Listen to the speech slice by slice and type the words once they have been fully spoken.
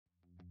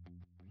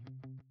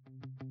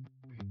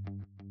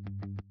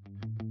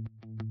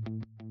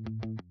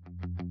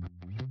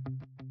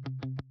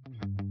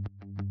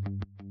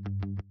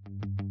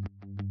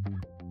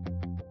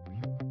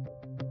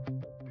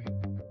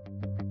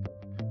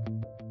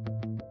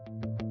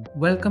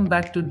Welcome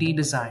back to Dee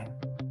Design.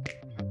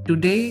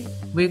 Today,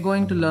 we're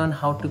going to learn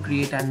how to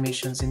create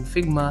animations in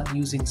Figma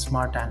using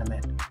Smart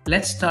Animate.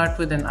 Let's start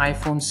with an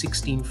iPhone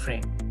 16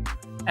 frame.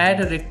 Add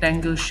a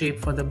rectangle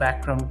shape for the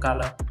background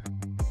color.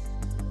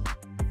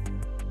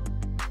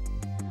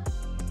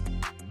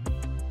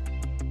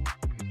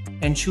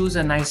 And choose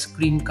a nice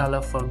green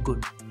color for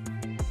good.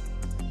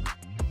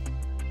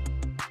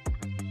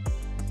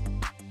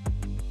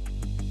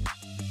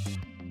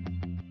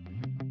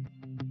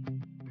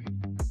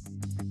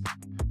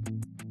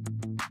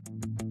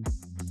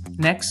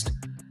 Next,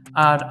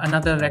 add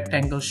another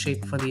rectangle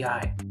shape for the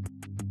eye.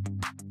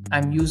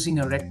 I'm using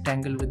a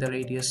rectangle with a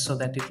radius so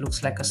that it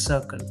looks like a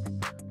circle,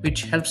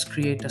 which helps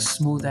create a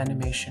smooth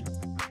animation.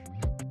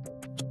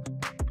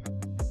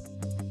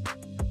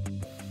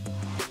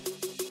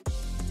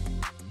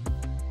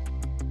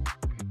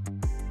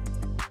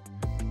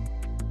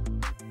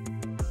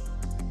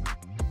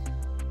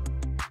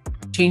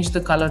 Change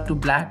the color to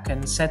black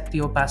and set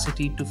the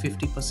opacity to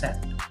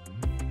 50%.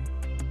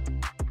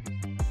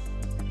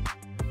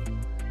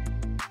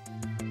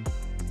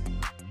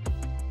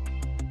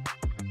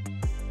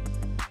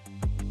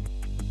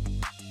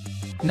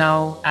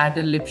 Now add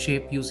a lip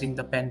shape using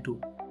the pen tool.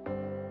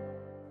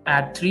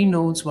 Add 3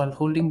 nodes while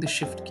holding the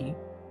shift key.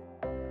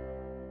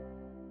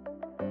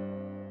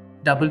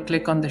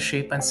 Double-click on the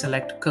shape and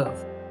select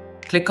curve.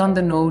 Click on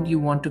the node you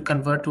want to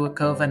convert to a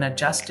curve and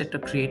adjust it to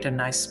create a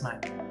nice smile.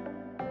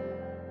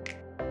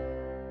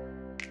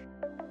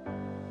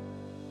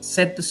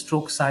 Set the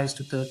stroke size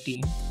to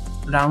 13.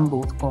 Round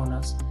both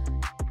corners.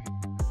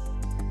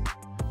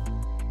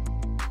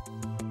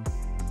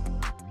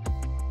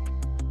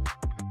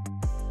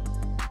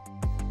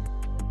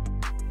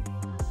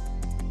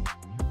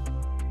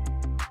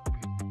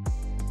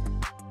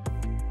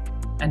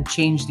 And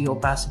change the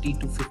opacity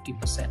to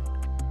 50%.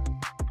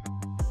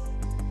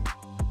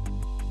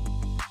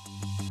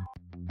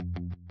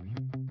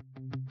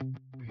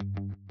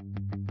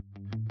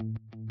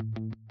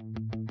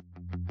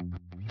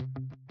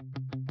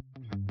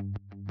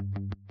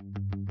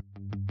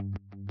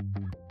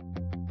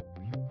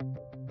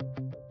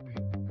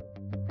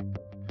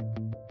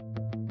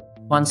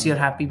 Once you're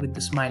happy with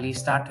the smiley,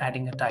 start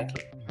adding a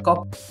title.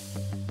 Copy.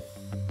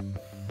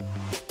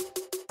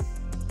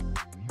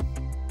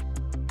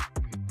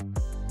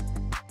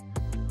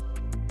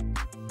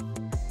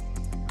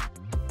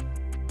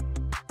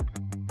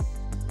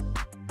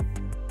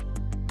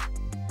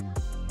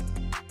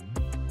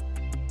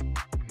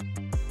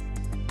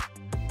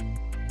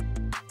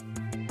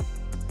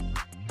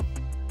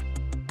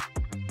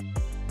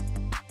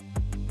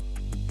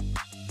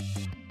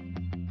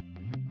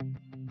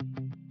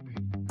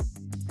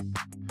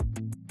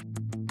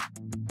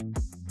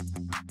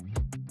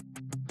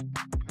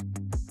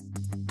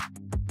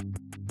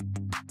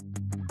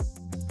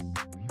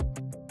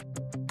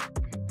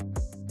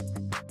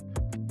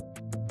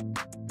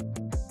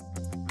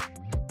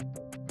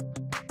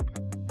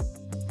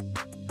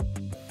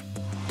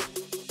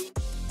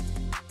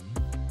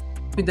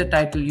 With the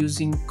title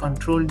using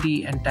Ctrl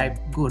D and type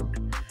good.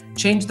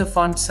 Change the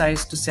font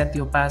size to set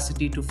the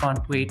opacity to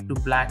font weight to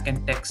black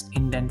and text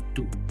indent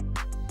 2.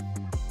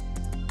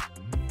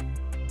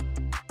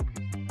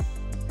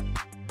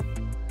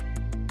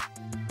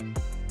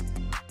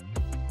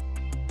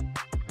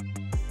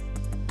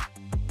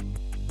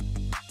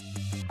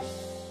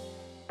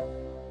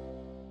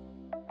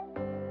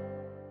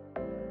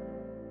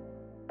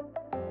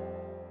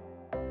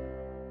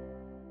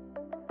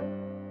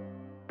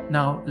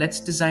 Now let's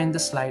design the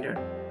slider.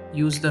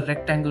 Use the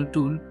rectangle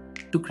tool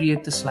to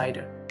create the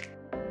slider.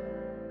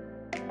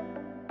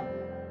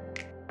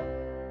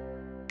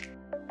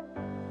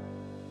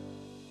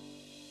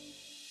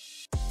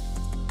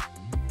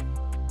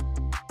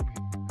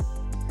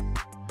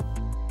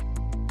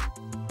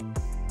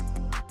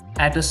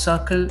 Add a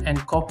circle and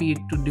copy it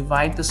to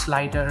divide the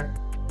slider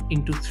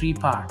into 3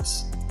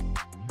 parts.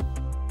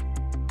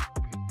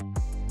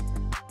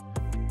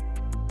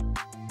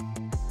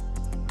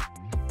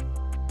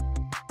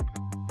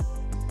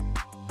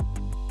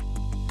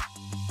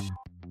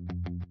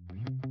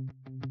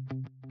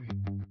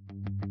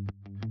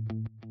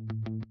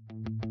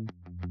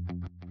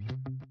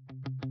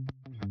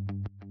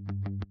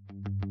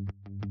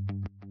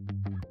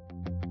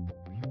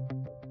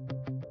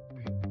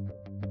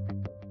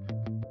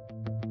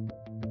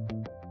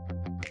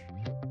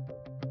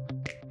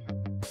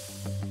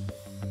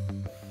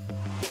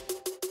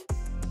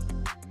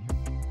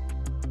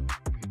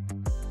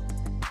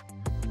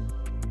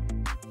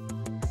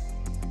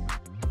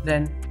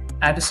 Then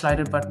add a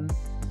slider button.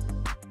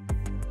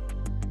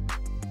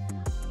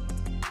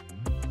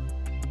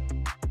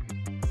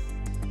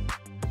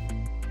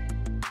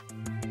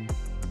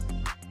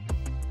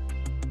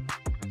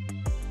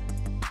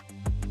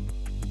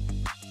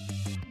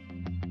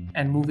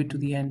 And move it to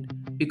the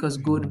end because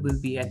good will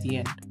be at the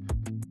end.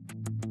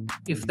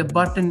 If the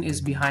button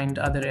is behind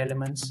other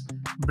elements,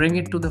 bring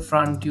it to the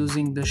front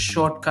using the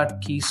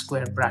shortcut key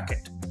square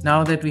bracket.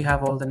 Now that we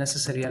have all the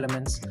necessary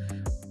elements,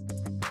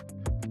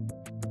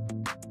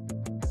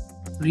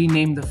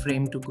 rename the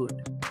frame to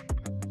good.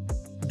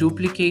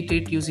 Duplicate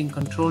it using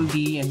Ctrl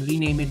D and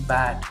rename it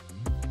bad.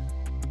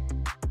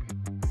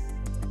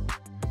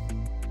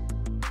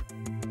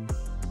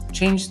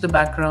 Change the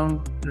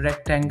background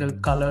rectangle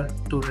color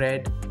to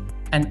red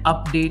and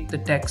update the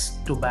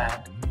text to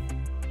bad.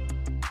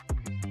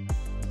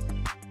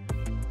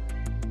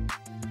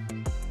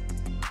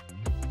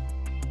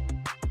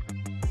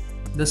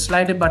 The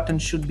slider button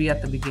should be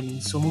at the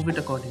beginning, so move it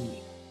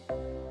accordingly.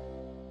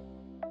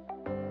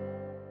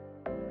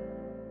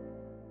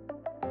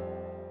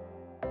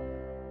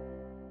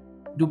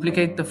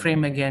 Duplicate the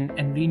frame again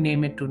and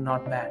rename it to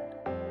not bad.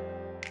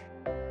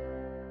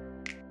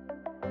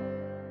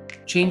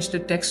 Change the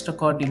text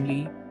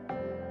accordingly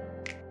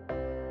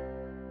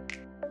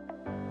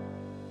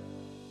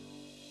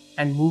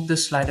and move the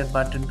slider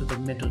button to the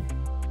middle.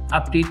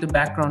 Update the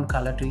background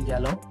color to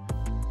yellow.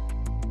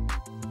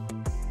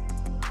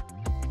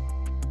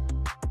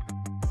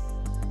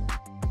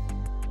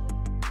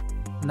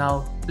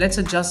 Now let's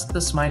adjust the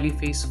smiley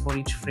face for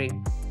each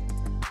frame.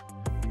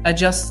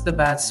 Adjust the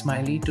bad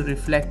smiley to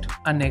reflect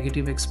a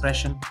negative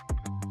expression.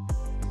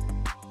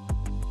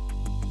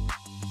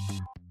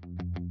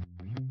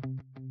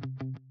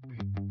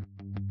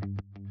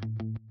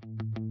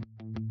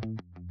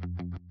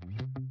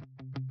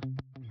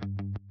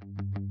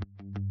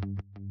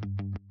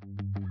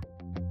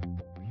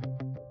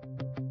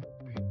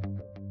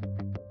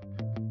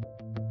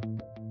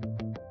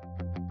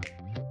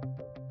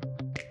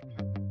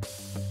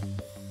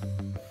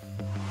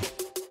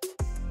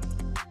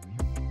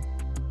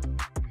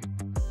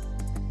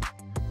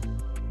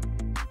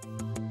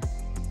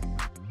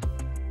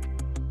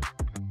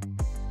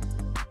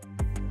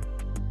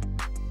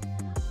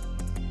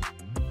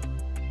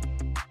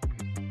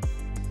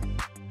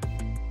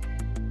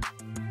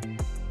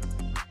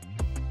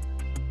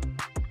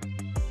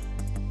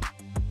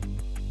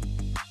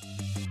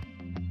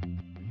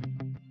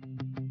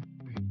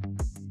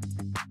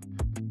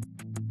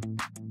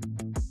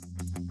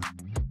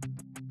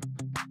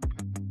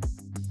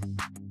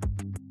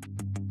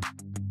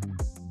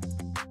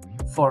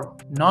 For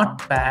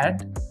not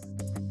bad,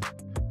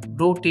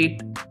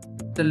 rotate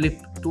the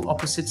lip to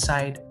opposite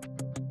side.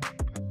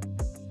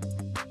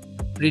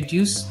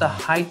 Reduce the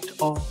height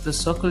of the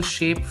circle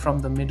shape from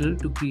the middle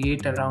to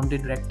create a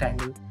rounded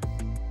rectangle.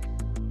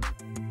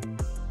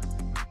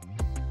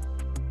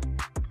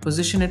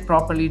 Position it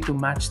properly to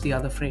match the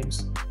other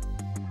frames.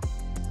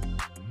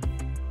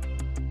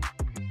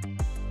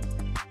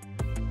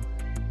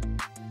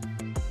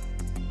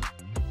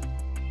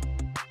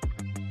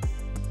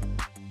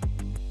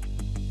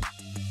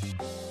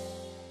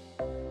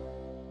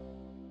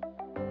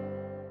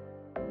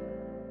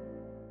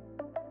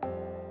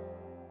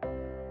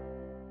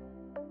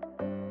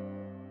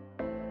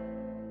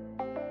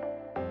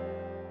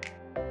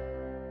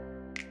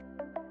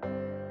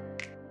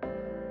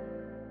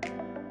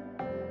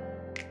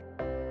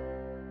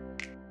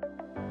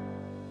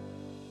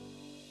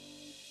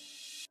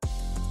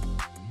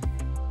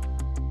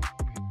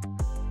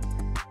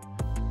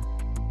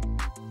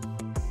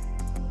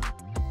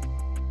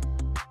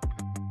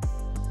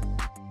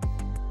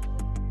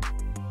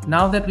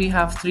 Now that we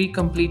have 3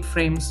 complete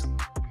frames,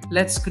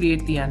 let's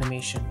create the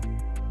animation.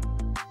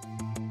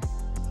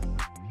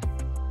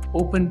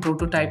 Open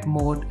prototype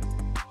mode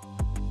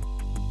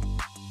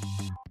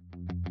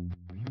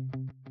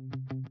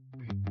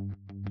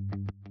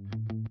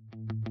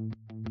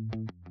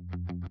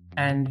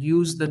and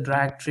use the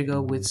drag trigger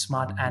with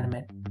Smart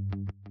Animate.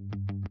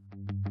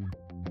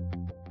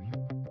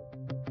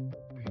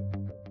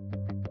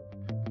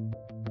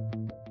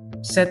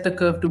 Set the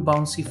curve to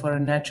bouncy for a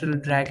natural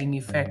dragging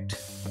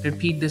effect.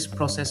 Repeat this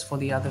process for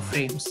the other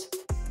frames.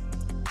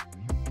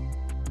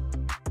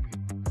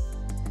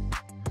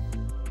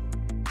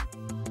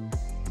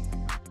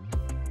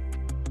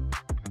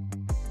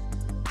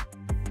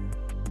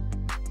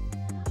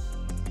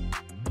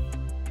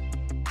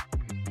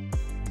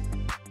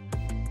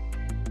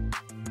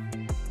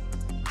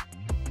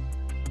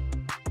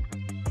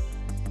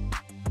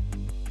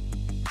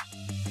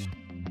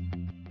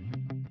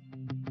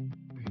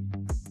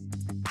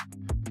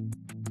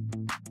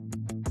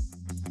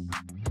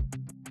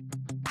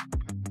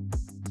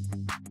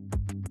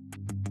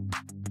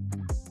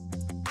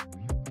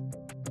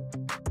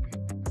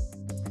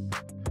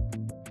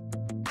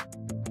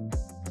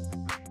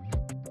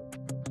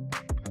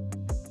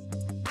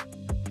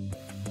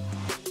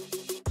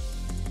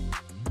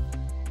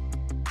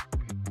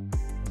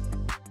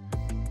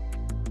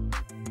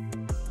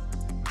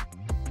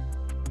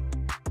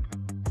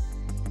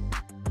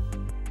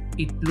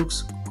 It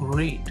looks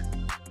great.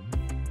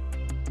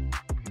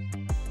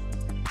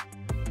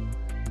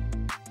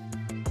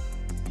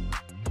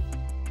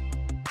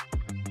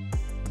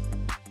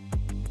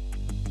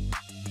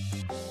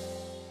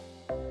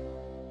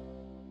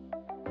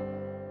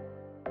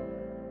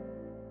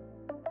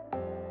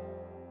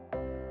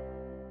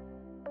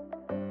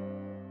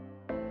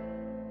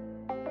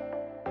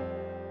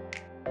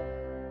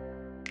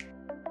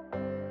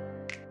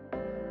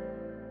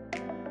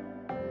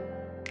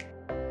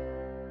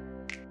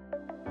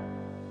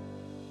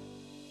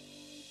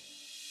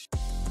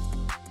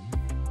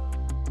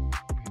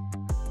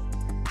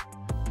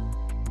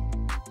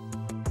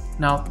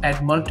 Now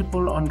add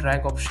multiple on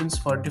drag options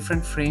for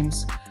different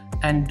frames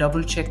and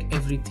double check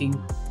everything.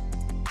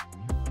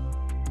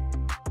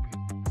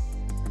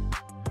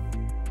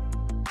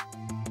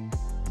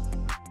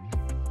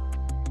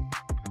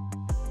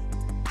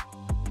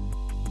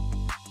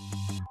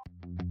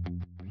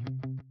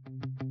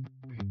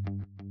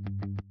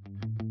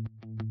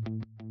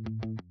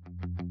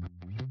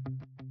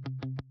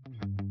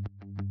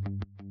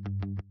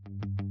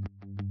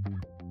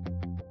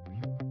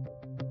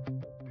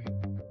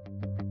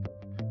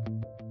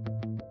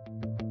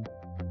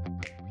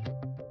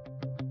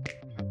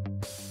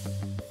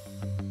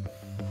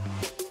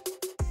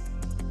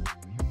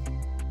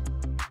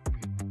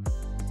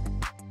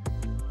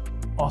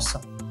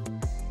 Awesome.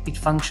 It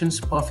functions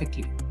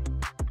perfectly.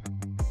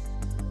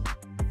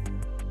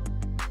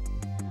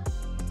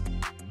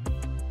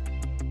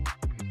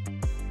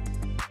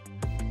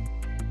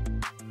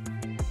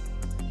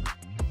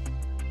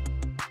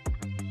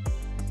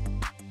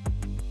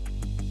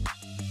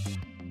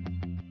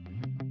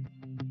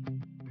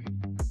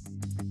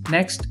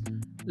 Next,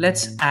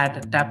 let's add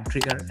a tap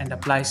trigger and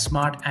apply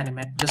Smart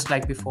Animate just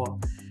like before.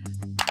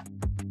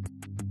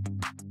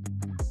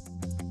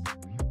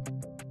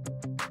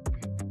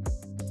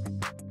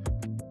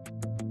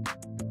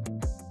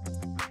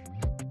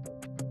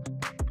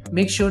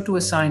 Make sure to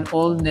assign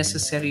all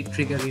necessary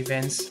trigger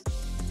events.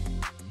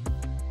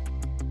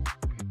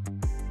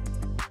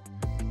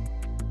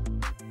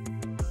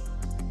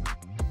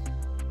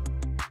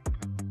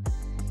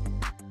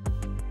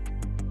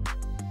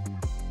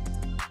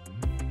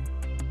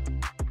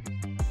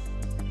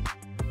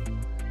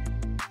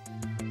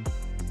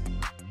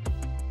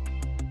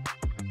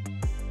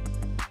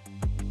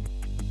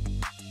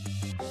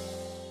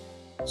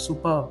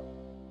 Superb.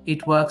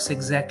 It works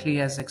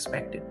exactly as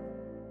expected.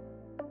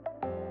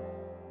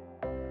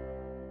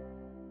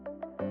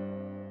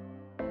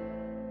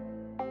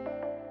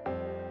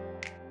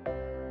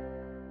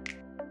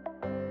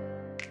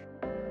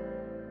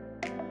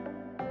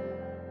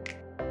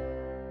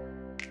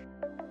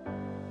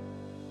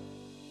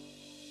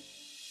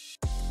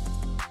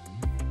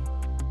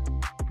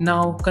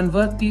 Now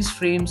convert these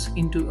frames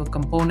into a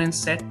component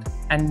set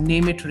and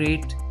name it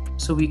rate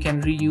so we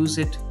can reuse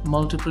it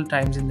multiple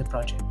times in the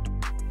project.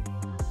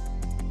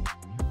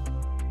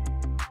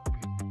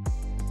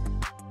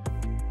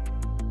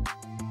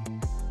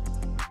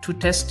 To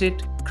test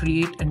it,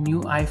 create a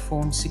new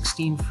iPhone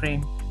 16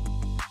 frame.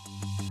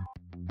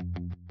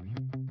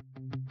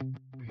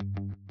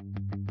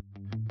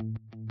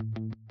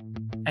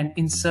 And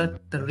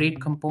insert the rate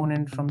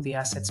component from the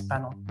assets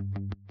panel.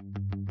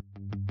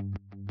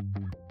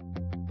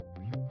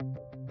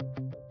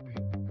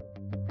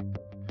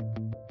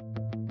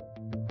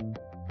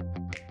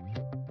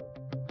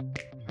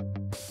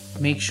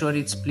 Make sure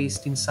it's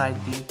placed inside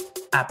the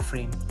app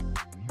frame.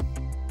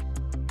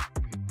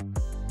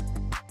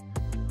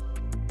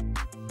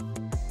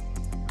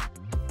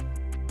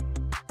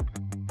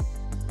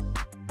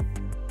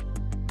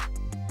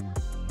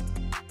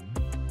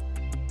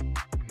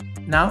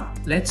 Now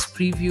let's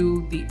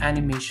preview the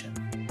animation.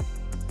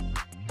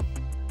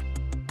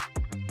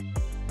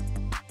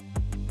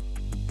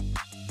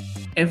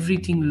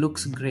 Everything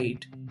looks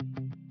great.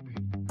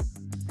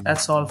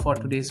 That's all for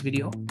today's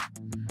video.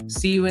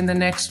 See you in the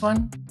next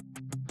one.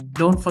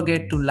 Don't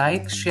forget to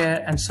like,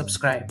 share, and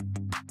subscribe.